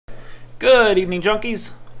Good evening,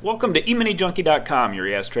 junkies. Welcome to EminiJunkie.com, your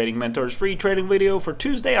ES Trading Mentor's free trading video for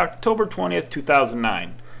Tuesday, October 20th,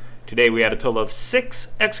 2009. Today we had a total of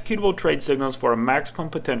 6 executable trade signals for a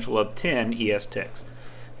maximum potential of 10 ES ticks.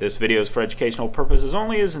 This video is for educational purposes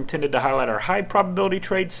only, is intended to highlight our high probability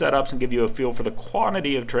trade setups and give you a feel for the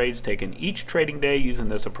quantity of trades taken each trading day using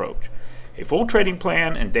this approach. A full trading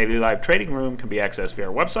plan and daily live trading room can be accessed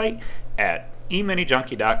via our website at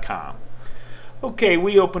EminiJunkie.com. Okay,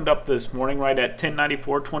 we opened up this morning right at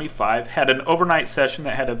 1094.25, had an overnight session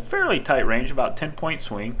that had a fairly tight range, about 10-point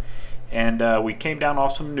swing, and we came down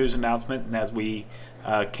off some news announcement, and as we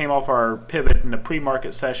came off our pivot in the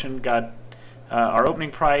pre-market session, got our opening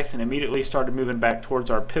price and immediately started moving back towards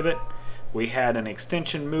our pivot. We had an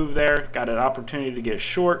extension move there, got an opportunity to get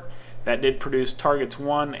short. That did produce targets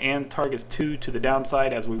 1 and targets 2 to the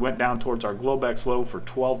downside as we went down towards our Globex low for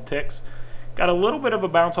 12 ticks. Got a little bit of a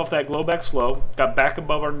bounce off that Globex low, got back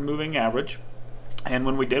above our moving average, and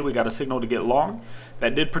when we did, we got a signal to get long.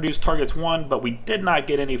 That did produce targets 1, but we did not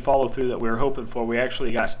get any follow through that we were hoping for. We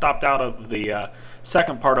actually got stopped out of the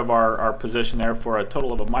second part of our position there for a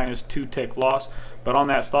total of a -2 tick loss, but on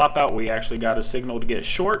that stop out we actually got a signal to get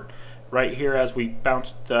short right here as we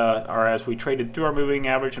bounced or as we traded through our moving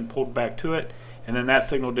average and pulled back to it. And then that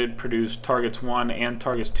signal did produce targets 1 and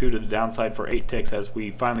targets 2 to the downside for 8 ticks as we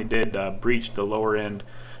finally did breach the lower end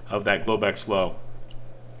of that Globex low.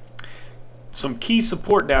 Some key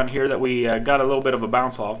support down here that we got a little bit of a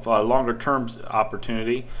bounce off, longer term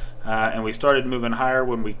opportunity, and we started moving higher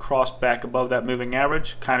when we crossed back above that moving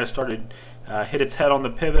average, kind of started hit its head on the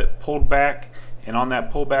pivot, pulled back, and on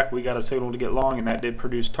that pullback we got a signal to get long, and that did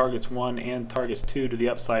produce targets 1 and targets 2 to the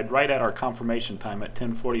upside right at our confirmation time at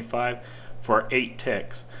 10:45 for 8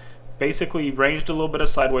 ticks. Basically ranged a little bit of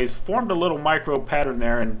sideways, formed a little micro pattern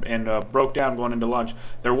there, and broke down going into lunch.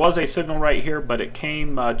 There was a signal right here, but it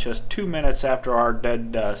came just 2 minutes after our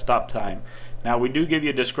dead stop time. Now we do give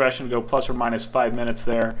you discretion to go plus or minus 5 minutes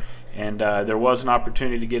there, and there was an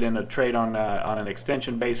opportunity to get in a trade on an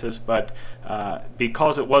extension basis, but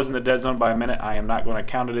because it was in the dead zone by a minute, I am not going to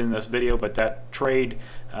count it in this video. But that trade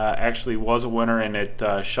actually was a winner, and it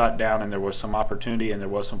shot down, and there was some opportunity, and there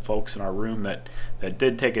was some folks in our room that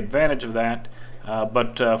did take advantage of that.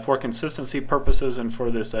 But for consistency purposes and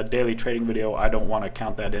for this daily trading video, I don't want to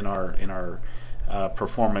count that in our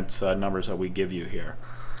performance numbers that we give you here.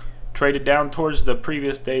 Traded down towards the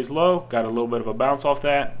previous day's low, got a little bit of a bounce off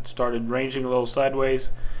that, started ranging a little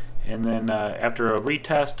sideways, and then after a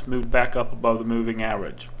retest moved back up above the moving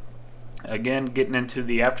average. Again, getting into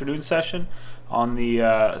the afternoon session, on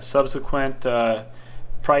the subsequent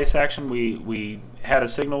price action, we had a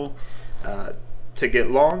signal to get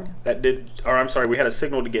long. That did, or I'm sorry, we had a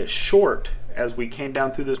signal to get short as we came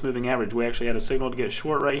down through this moving average. We actually had a signal to get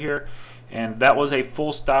short right here, and that was a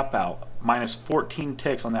full stop out, -14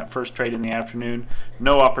 ticks on that first trade in the afternoon.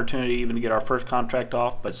 No opportunity even to get our first contract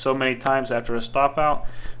off, but so many times after a stop out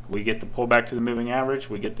we get the pull back to the moving average,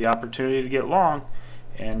 we get the opportunity to get long,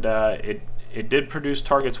 and it did produce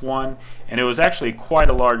targets 1, and it was actually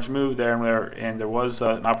quite a large move there, and there was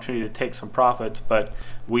an opportunity to take some profits, but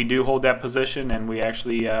we do hold that position, and we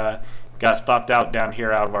actually got stopped out down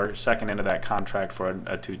here out of our second end of that contract for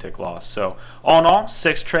a 2-tick loss. So all in all,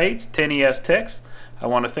 6 trades, 10 ES ticks. I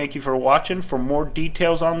want to thank you for watching. For more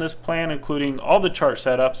details on this plan, including all the chart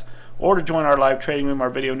setups, or to join our live trading room,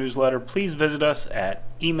 our video newsletter, please visit us at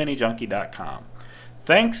EminiJunkie.com.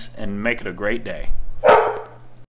 Thanks, and make it a great day.